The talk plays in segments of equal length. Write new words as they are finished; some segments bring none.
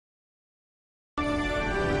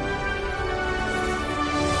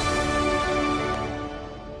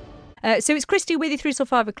So it's Christy with you through till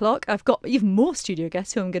 5 o'clock. I've got even more studio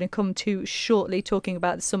guests who I'm going to come to shortly, talking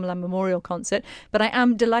about the Summerland Memorial Concert. But I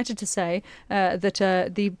am delighted to say that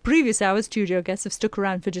the previous hour's studio guests have stuck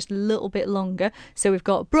around for just a little bit longer. So we've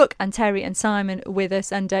got Brook and Terry and Simon with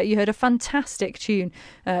us, and you heard a fantastic tune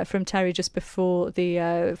from Terry just before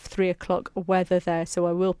the 3 o'clock weather there. So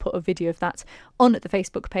I will put a video of that on the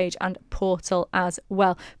Facebook page and portal as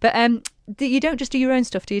well. But you don't just do your own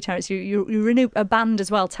stuff, do you, Terence? You're in a band as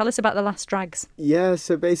well. Tell us about the Last Drags. Yeah,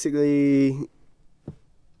 so basically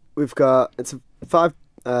it's a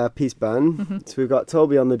 5-piece band. Mm-hmm. So we've got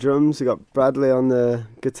Toby on the drums, we've got Bradley on the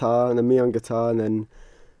guitar, and then me on guitar, and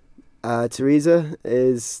then Teresa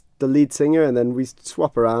is the lead singer, and then we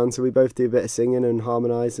swap around, so we both do a bit of singing and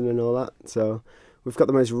harmonising and all that. So we've got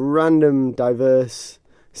the most random, diverse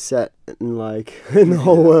set in the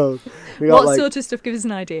whole world. What sort of stuff? Give us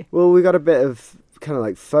an idea. Well, we got a bit of kind of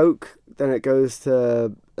like folk, then it goes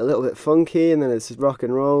to a little bit funky, and then it's rock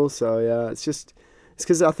and roll. So yeah, it's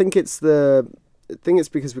because I think it's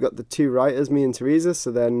because we got the two writers, me and Teresa,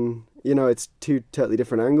 so then it's two totally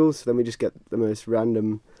different angles, so then we just get the most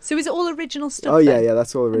random. So is it all original stuff? Oh yeah,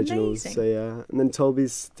 that's all originals. Amazing. So yeah, and then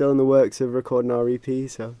Toby's still in the works of recording our EP,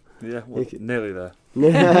 so yeah, well, nearly there.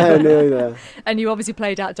 Yeah, nearly there. And you obviously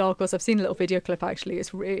played at Dark Horse. I've seen a little video clip actually.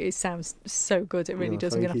 It sounds so good. It really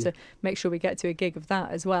does. We're going to have to make sure we get to a gig of that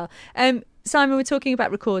as well. Simon, we're talking about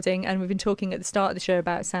recording, and we've been talking at the start of the show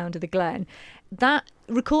about Sound of the Glen. That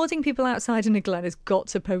recording people outside in the Glen has got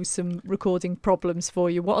to pose some recording problems for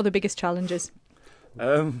you. What are the biggest challenges?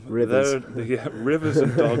 Rivers. Rivers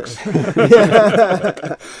and dogs.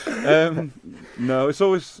 No, it's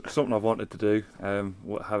always something I've wanted to do,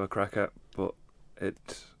 have a crack at, but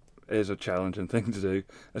it is a challenging thing to do,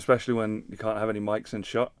 especially when you can't have any mics in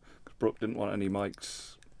shot, because Brook didn't want any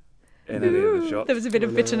mics in any of the shots. There was a bit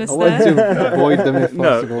of bitterness I want there. to avoid them if No,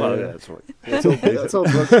 possible. well, yeah, that's right. That's all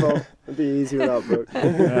Brook's fault. It'd be easy without Brook.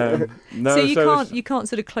 No, so you can't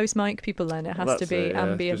sort of close mic people then. It has to be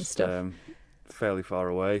ambient just, stuff. Fairly far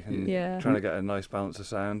away, and trying to get a nice balance of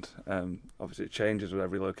sound. Obviously it changes with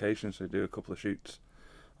every location, so we do a couple of shoots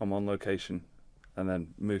on one location and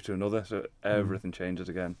then move to another, so everything changes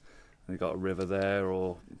again. And you've got a river there,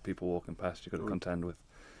 or people walking past you've got to contend with.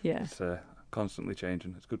 Yeah, it's constantly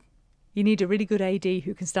changing. It's good. You need a really good AD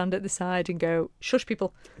who can stand at the side and go, shush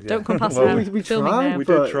people, don't come past well, now. We filming tried, now. We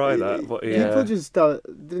did try that, but people just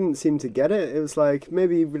didn't seem to get it. It was like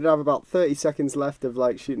maybe we'd have about 30 seconds left of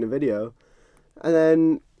shooting a video, and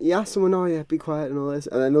then you ask someone, oh yeah, be quiet and all this,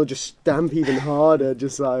 and then they'll just stamp even harder,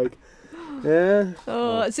 just yeah.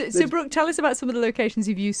 Oh, so Brook, tell us about some of the locations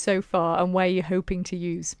you've used so far and where you're hoping to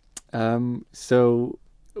use. So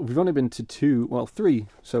we've only been to 3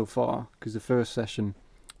 so far, because the first session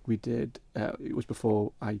we did, it was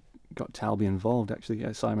before I got Talbot involved,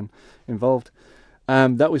 actually, Simon involved.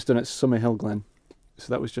 That was done at Summerhill Glen,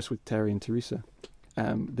 so that was just with Terry and Teresa.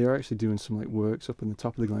 They were actually doing some works up in the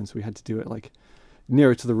top of the Glen, so we had to do it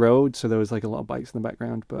nearer to the road, so there was a lot of bikes in the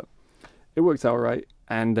background, but it worked out right.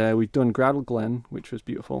 And we've done Graddle Glen, which was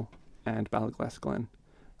beautiful, and Ballaglass Glen.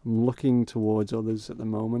 I'm looking towards others at the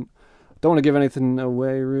moment. Don't want to give anything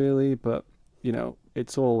away really, but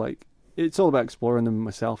it's all about exploring them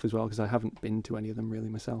myself as well, because I haven't been to any of them really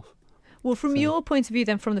myself. Well, from your point of view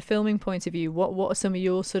then, from the filming point of view, what are some of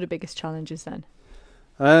your sort of biggest challenges then?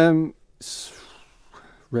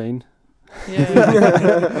 Rain.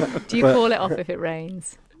 Yeah. Do you call it off if it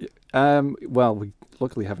rains? Well, we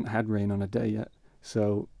luckily haven't had rain on a day yet,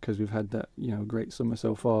 so because we've had that great summer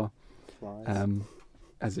so far.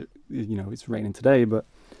 As it's raining today, but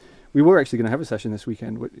we were actually going to have a session this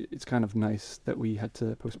weekend. It's kind of nice that we had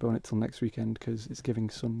to postpone it till next weekend because it's giving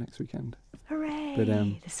sun next weekend. Hooray! But,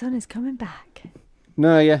 the sun is coming back.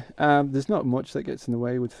 No, yeah. There's not much that gets in the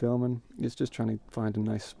way with filming. It's just trying to find a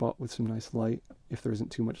nice spot with some nice light. If there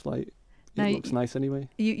isn't too much light, it looks nice anyway.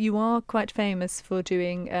 You are quite famous for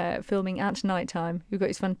doing filming at night time. You've got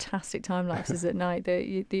these fantastic time lapses at night that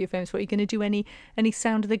you're famous for. Are you going to do any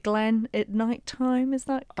Sound of the Glen at night time? Is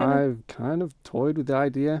that? I've kind of toyed with the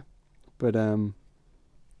idea, but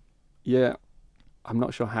yeah, I'm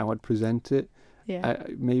not sure how I'd present it. Yeah,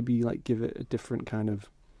 maybe give it a different kind of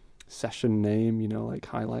session name.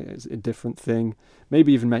 Highlight it as a different thing.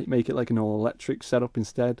 Maybe even make it an all electric setup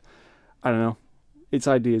instead. I don't know. It's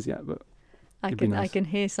ideas yet, but. I can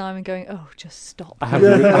hear Simon going, oh, just stop. I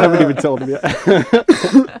haven't even told him yet.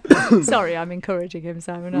 Sorry, I'm encouraging him,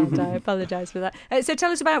 Simon, and I apologise for that. So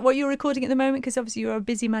tell us about what you're recording at the moment, because obviously you're a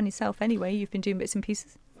busy man yourself anyway. You've been doing bits and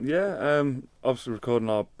pieces. Yeah, obviously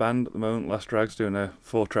recording our band at the moment. Last Drag's doing a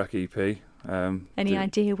 4-track EP. Any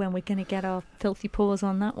idea when we're going to get our filthy paws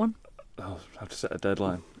on that one? I have to set a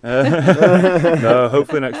deadline. No,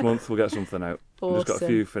 hopefully next month we'll get something out. Awesome. We've just got a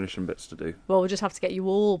few finishing bits to do. Well, we'll just have to get you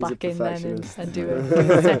all He's back a in then perfectionist. and do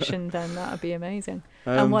a session then. That would be amazing.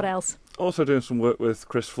 And what else? Also doing some work with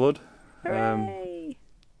Chris Flood. Hooray!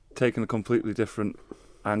 Taking a completely different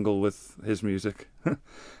angle with his music.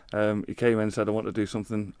 He came in and said, I want to do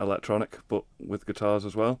something electronic, but with guitars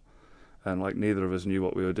as well. And like neither of us knew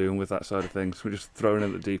what we were doing with that side of things. We just thrown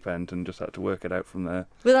in at the deep end and just had to work it out from there.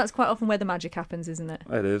 Well, that's quite often where the magic happens, isn't it?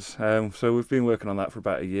 It is. So we've been working on that for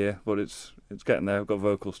about a year, but it's getting there. We've got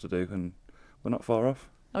vocals to do, and we're not far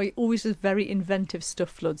off. Oh, he always does very inventive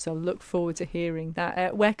stuff, Flood. So I look forward to hearing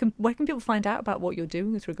that. Where can people find out about what you're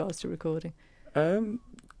doing with regards to recording?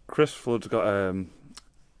 Chris Flood's got an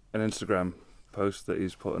Instagram post that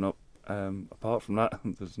he's putting up. Apart from that,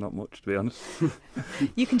 there's not much, to be honest.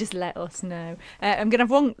 You can just let us know. I'm going to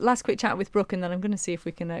have one last quick chat with Brook, and then I'm going to see if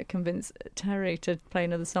we can convince Terry to play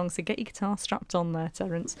another song. So get your guitar strapped on there,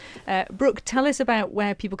 Terence. Brook, tell us about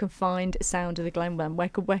where people can find Sound of the Glen. Where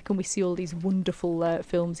can we see all these wonderful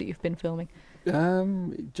films that you've been filming?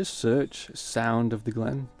 Just search Sound of the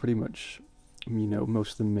Glen. Pretty much,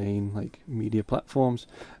 most of the main media platforms.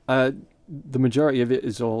 The majority of it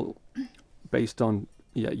is all based on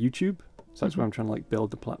YouTube. So that's where I'm trying to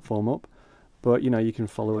build the platform up. But you can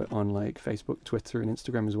follow it on Facebook, Twitter, and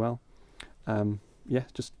Instagram as well.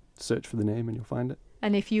 Just search for the name and you'll find it.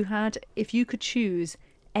 And if you could choose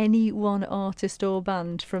any one artist or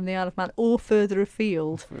band from the Isle of Man or further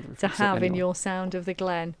afield to have in your Sound of the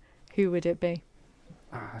Glen, who would it be?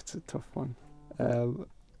 That's a tough one.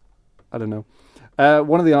 I don't know.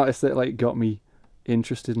 One of the artists that got me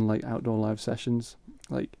interested in outdoor live sessions,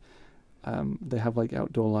 they have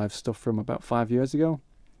outdoor live stuff from about 5 years ago.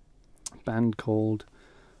 A band called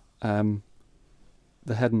The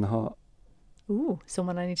Head and the Heart. Ooh,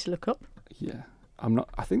 someone I need to look up. Yeah,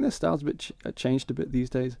 I think their style's a bit changed a bit these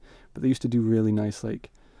days, but they used to do really nice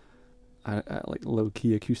low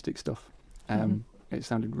key acoustic stuff. It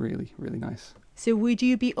sounded really, really nice. So would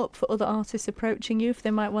you be up for other artists approaching you if they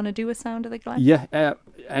might want to do a Sound of the Glen? Yeah,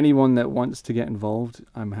 anyone that wants to get involved,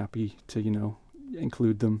 I'm happy to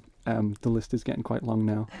include them. The list is getting quite long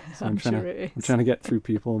now, so I'm trying to get through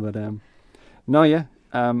people. But as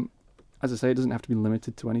I say, it doesn't have to be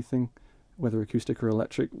limited to anything, whether acoustic or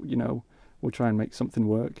electric. We'll try and make something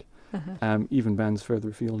work. Even bands further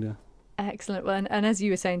afield, yeah. Excellent. Well, and as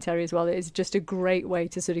you were saying, Terry, as well, it's just a great way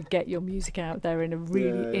to sort of get your music out there in a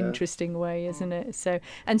really interesting way, isn't it? So,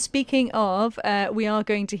 and speaking of, we are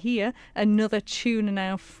going to hear another tune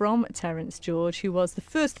now from Terence George, who was the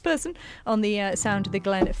first person on the Sound of the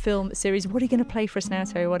Glen film series. What are you going to play for us now,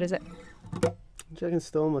 Terry? What is it? Jack and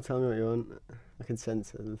Storm, or tell me what you want. I can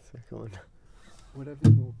sense it. Come on.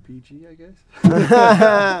 Whatever's more PG, I guess.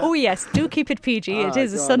 Oh yes, do keep it PG. It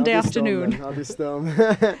is a Sunday afternoon. I'll be Storm.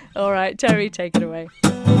 All right, Terry, take it away.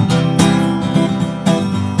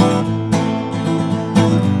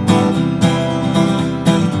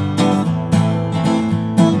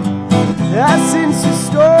 I sense a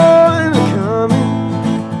storm coming,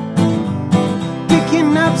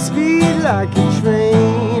 picking up speed like a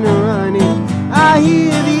train running. I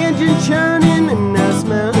hear the engine churning and I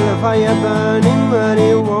smell the fire burning, but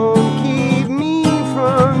it won't keep me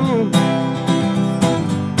from you.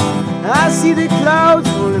 I see the clouds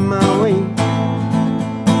rolling my way.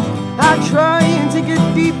 I try and take a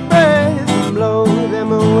deep breath and blow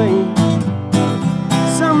them away.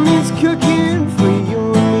 Something's cooking for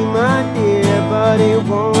you and me, my dear, but it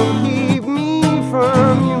won't keep me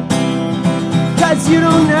from you. 'Cause you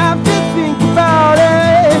don't have to think about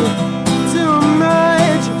it too much.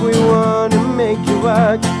 If we wanna make it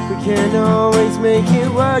work, we can always make it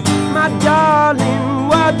work. My darling,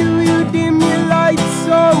 why do you dim your lights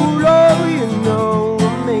so low? You know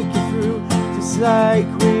we'll make it through, just like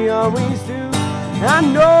we always do. I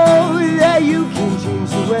know that you can change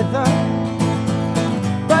the weather,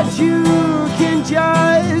 but you can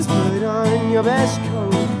just put on your best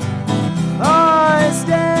coat or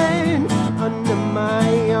stand under my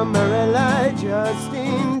umbrella. Just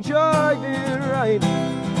enjoy the ride.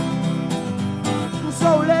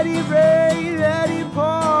 So let it rain, let it pour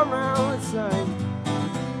outside.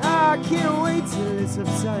 I can't wait till it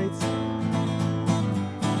subsides.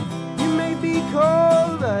 You may be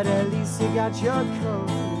cold, but at least you got your coat.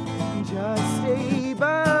 Just stay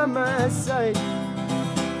by my side.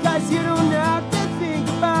 'Cause you don't have to think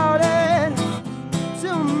about it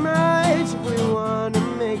too much. If we wanna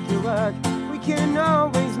make it work, we can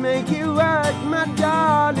always make it work. My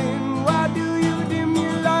darling, why do you dim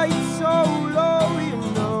your lights so low? You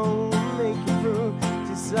know we'll make it through,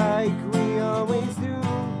 just like we always do.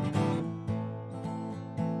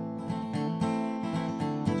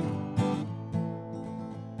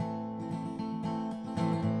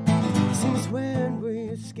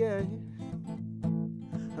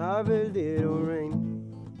 of a little rain?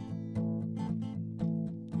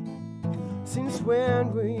 Since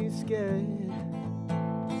when were you scared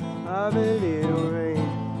of a little rain?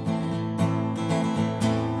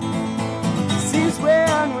 Since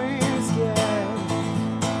when were you scared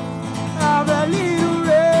of a little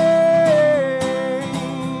rain?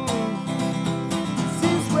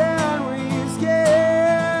 Since when were you scared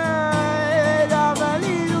of a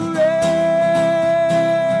little rain?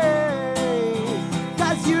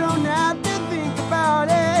 'Cause you don't have to think about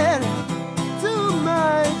it too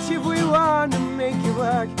much if we want to make it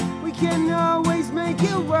work. We can always make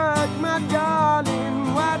it work, my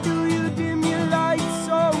darling. Why do you dim your light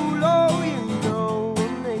so low? You know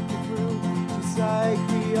we'll make it through, just like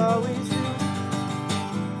we always